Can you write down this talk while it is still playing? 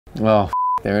Oh,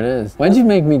 there it is. Why'd you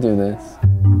make me do this?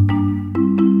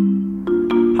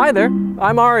 Hi there,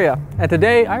 I'm Aria, and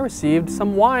today I received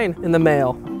some wine in the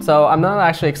mail. So I'm not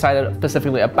actually excited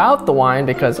specifically about the wine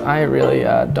because I really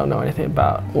don't know anything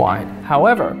about wine.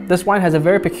 However, this wine has a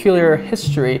very peculiar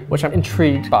history, which I'm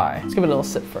intrigued by. Let's give it a little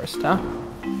sip first, huh?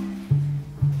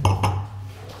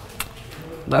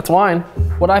 That's wine.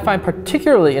 What I find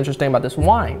particularly interesting about this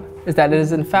wine is that it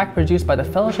is in fact produced by the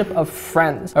Fellowship of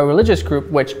Friends, a religious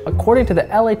group which, according to the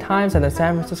LA Times and the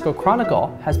San Francisco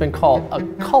Chronicle, has been called a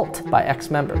cult by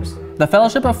ex-members. The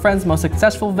Fellowship of Friends' most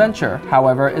successful venture,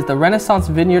 however, is the Renaissance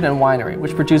Vineyard and Winery,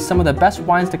 which produced some of the best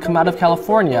wines to come out of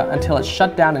California until it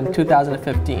shut down in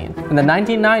 2015. In the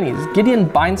 1990s, Gideon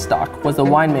Beinstock was the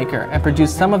winemaker and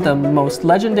produced some of the most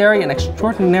legendary and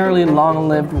extraordinarily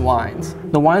long-lived wines.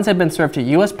 The wines have been served to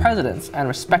US presidents and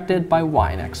respected by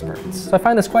wine experts. So I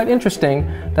find this quite interesting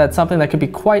that something that could be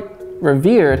quite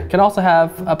revered can also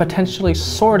have a potentially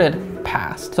sordid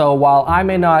past. So while I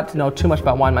may not know too much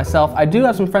about wine myself, I do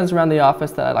have some friends around the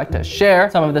office that I'd like to share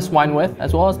some of this wine with,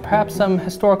 as well as perhaps some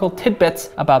historical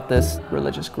tidbits about this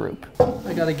religious group.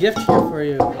 I got a gift here for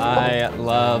you. I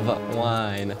love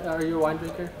wine. Are you a wine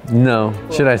drinker? No.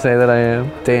 Should I say that I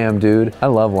am? Damn, dude. I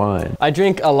love wine. I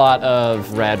drink a lot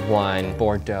of red wine,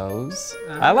 Bordeaux's.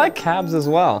 I like cabs as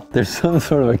well. There's some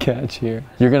sort of a catch here.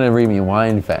 You're gonna read me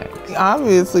wine facts.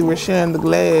 Obviously, we're sharing the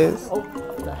glass. Oh,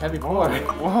 the heavy pour.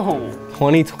 Whoa.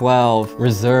 2012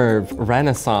 Reserve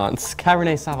Renaissance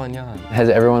Cabernet Sauvignon. Has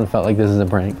everyone felt like this is a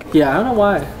prank? Yeah, I don't know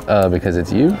why. Because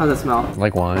it's you? How does it smell?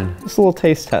 Like wine. Just a little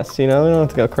taste test, you know? We don't have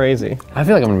to go crazy. I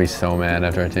feel like I'm gonna be so mad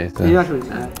after I taste this. You're actually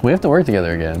sad. We have to work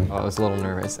together again. I was a little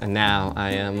nervous, and now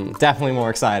I am definitely more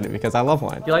excited because I love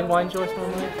wine. You like wine, Joyce,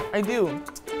 normally? I do.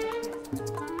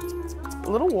 A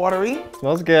little watery.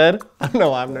 Smells good. I don't know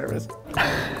why I'm nervous.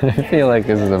 I feel like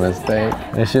this is a mistake.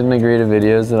 I shouldn't agree to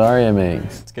videos that Aria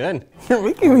makes. It's good. You're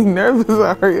making me nervous,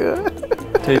 Aria.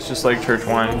 Tastes just like church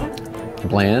wine.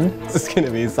 Bland? This is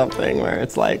gonna be something where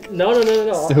it's like, No.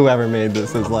 whoever made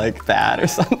this is like bad or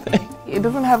something. It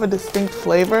doesn't have a distinct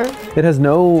flavor. It has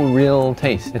no real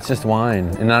taste. It's just wine,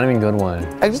 and not even good wine.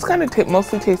 I just kind of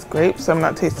mostly taste grapes. So I'm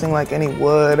not tasting like any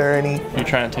wood or any. You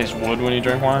trying to taste wood when you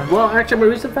drink wine? Well, actually, I'm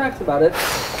gonna read some facts about it.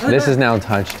 This has now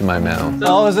touched my mouth.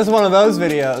 Oh, is this one of those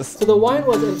videos? So the wine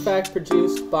was in fact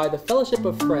produced by the Fellowship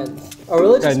of Friends, a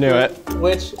religious I knew group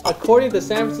which, according to the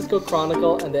San Francisco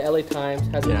Chronicle and the LA Times,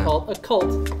 has been called a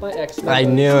cult by ex-members. I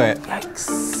knew it.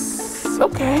 Yikes.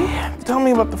 Okay. Tell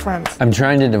me about the Friends. I'm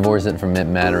trying to divorce it from it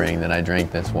mattering that I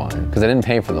drank this wine, because I didn't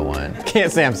pay for the wine.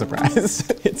 Can't say I'm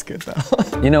surprised. It's good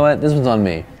though. You know what? This one's on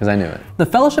me, because I knew it. The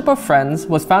Fellowship of Friends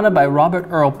was founded by Robert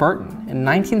Earl Burton in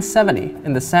 1970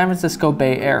 in the San Francisco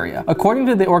Bay Area. According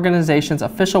to the organization's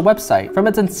official website, from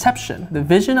its inception, the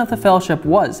vision of the fellowship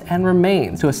was and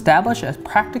remains to establish a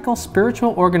practical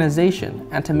spiritual organization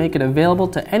and to make it available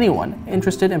to anyone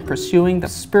interested in pursuing the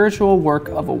spiritual work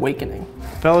of awakening.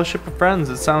 Fellowship of Friends.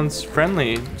 It sounds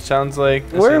friendly. Sounds like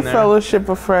We're a Fellowship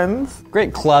of Friends.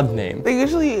 Great club name. They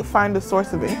usually find a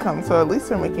source of income, so at least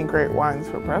they're making great wines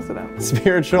for president.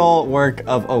 Spiritual work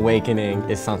of awakening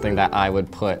is something that I would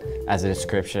put as a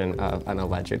description of an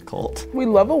alleged cult. We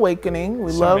love awakening.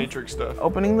 We some love Matrix stuff.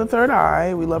 opening the third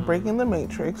eye. We love breaking the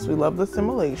matrix. We love the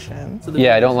simulation.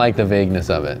 Yeah, I don't like the vagueness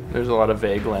of it. There's a lot of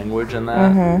vague language in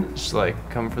that. It's like,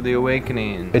 come for the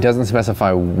awakening. It doesn't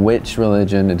specify which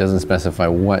religion, it doesn't specify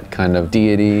what kind of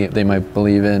deity they might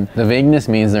believe in. The vagueness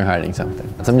means they're hiding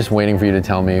something. So I'm just waiting for you to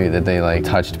tell me that they like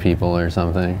touched people or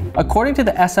something. According to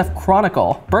the SF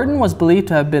Chronicle, Burton was believed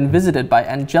to have been visited by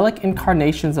angelic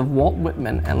incarnations of Walt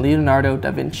Whitman and Leonardo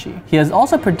da Vinci. He has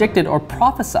also predicted or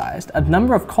prophesied a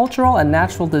number of cultural and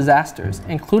natural disasters,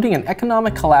 including an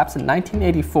economic collapse in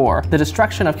 1984, the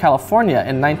destruction of California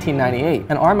in 1998,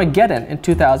 an Armageddon in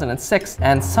 2006,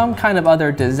 and some kind of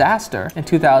other disaster in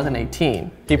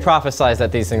 2018. He prophesied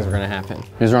that these things were going to happen.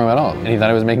 He was wrong about all. And he thought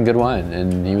he was making good wine,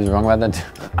 and he was wrong about that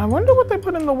too. I wonder what they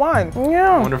put in the wine.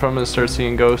 Yeah. I wonder if I'm gonna start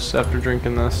seeing ghosts after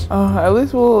drinking this. At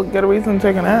least we'll get a reason to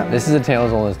take a nap. This is a tale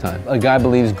as old as time. A guy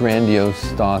believes grandiose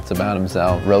thoughts about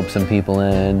himself, ropes some people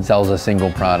in, sells a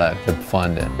single product to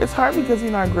fund it. It's hard because,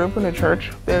 you know, I grew up in a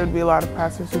church. There would be a lot of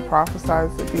pastors who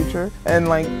prophesize the future, and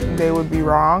like they would be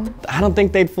wrong. I don't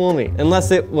think they'd fool me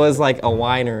unless it was like a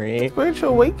winery. Spiritual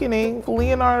awakening,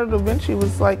 Leonardo da Vinci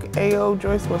was like, "Ayo,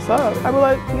 Joyce, what's up?" I'd be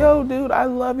like, "Yo, dude, I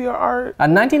love your art." A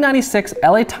 1996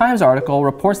 LA Times article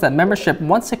reports that membership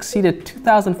once exceeded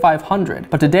 2,500,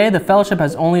 but today the fellowship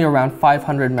has only around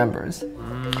 500 members.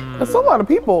 That's a lot of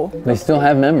people. They still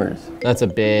have members. That's a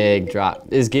big drop.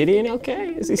 Is Gideon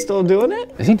okay? Is he still doing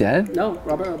it? Is he dead? No,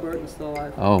 Robert Albertin's still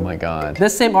alive. Oh my God.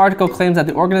 This same article claims that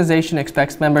the organization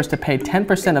expects members to pay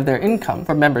 10% of their income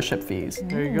for membership fees.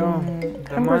 There you go.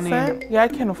 The money. 10%? Yeah, I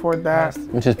can't afford that.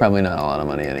 Which is probably not a lot of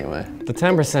money anyway. The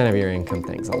 10% of your income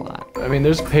thing's a lot. I mean,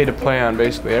 there's pay to play on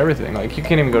basically everything. Like, you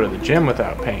can't even go to the gym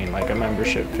without paying like a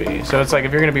membership fee. So it's like,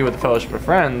 if you're gonna be with the Fellowship of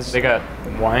Friends, they got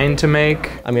wine to make.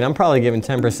 I mean, I'm probably giving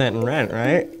 10% in rent,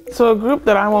 right? So a group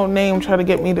that I won't name tried to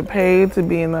get me to pay to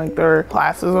be in like their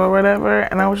classes or whatever.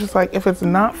 And I was just like, if it's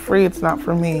not free, it's not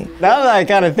for me. Now that I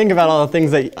kind of think about all the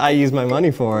things that I use my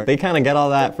money for, they kind of get all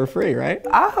that for free, right?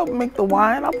 I'll help make the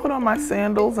wine, I'll put on my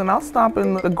sandals and I'll stomp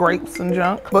in the grapes and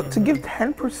junk. But to give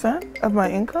 10% of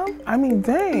my income? I mean,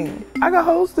 dang, I got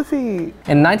hoes to feed.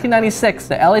 In 1996,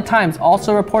 the LA Times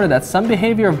also reported that some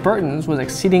behavior of Burton's was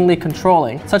exceedingly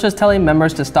controlling, such as telling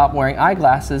members to stop wearing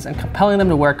eyeglasses and compelling them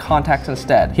to wear contacts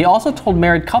instead. He also told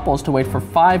married couples to wait for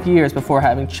 5 years before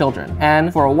having children.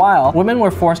 And for a while, women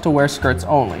were forced to wear skirts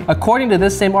only. According to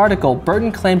this same article,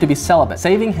 Burton claimed to be celibate,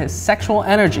 saving his sexual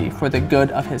energy for the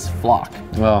good of his flock.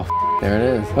 Well, there it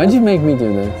is. Why'd you make me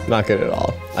do this? Not good at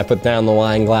all. I put down the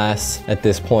wine glass at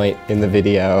this point in the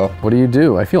video. What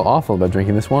do? I feel awful about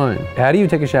drinking this wine. How do you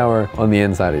take a shower on the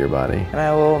inside of your body? And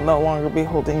I will no longer be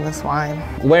holding this wine.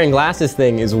 Wearing glasses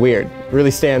thing is weird.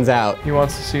 Really stands out. He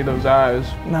wants to see those eyes.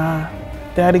 Nah,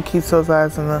 Daddy keeps those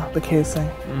eyes in the casing.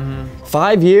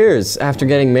 5 years after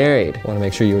getting married. Want to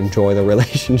make sure you enjoy the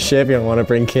relationship. You don't want to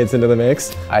bring kids into the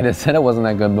mix. I just said it wasn't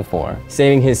that good before.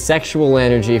 Saving his sexual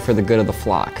energy for the good of the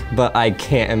flock. But I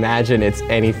can't imagine it's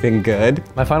anything good.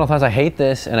 My final thoughts, I hate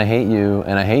this, and I hate you,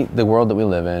 and I hate the world that we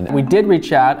live in. We did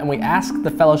reach out and we asked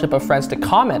the Fellowship of Friends to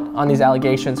comment on these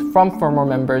allegations from former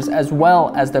members as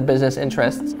well as their business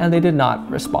interests, and they did not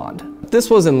respond. This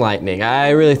was enlightening. I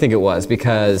really think it was,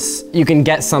 because you can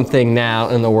get something now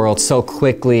in the world so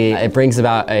quickly. It brings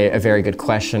about a very good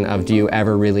question of, do you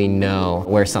ever really know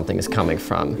where something is coming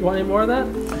from? You want any more of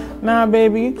that? Nah,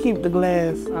 baby, you keep the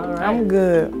glass. All right. I'm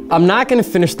good. I'm not gonna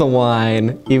finish the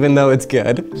wine, even though it's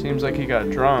good. Seems like he got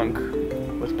drunk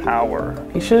with power.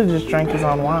 He should have just drank his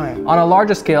own wine. On a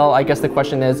larger scale, I guess the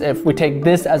question is, if we take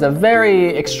this as a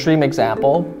very extreme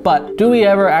example, but do we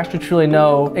ever actually truly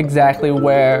know exactly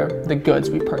where the goods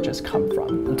we purchase come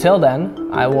from? Until then,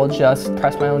 I will just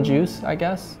press my own juice, I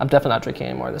guess. I'm definitely not drinking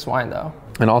any more of this wine though.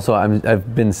 And also,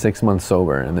 I've been 6 months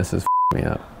sober, and this is me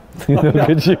up.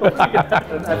 Could you?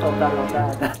 I felt bad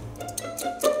about that.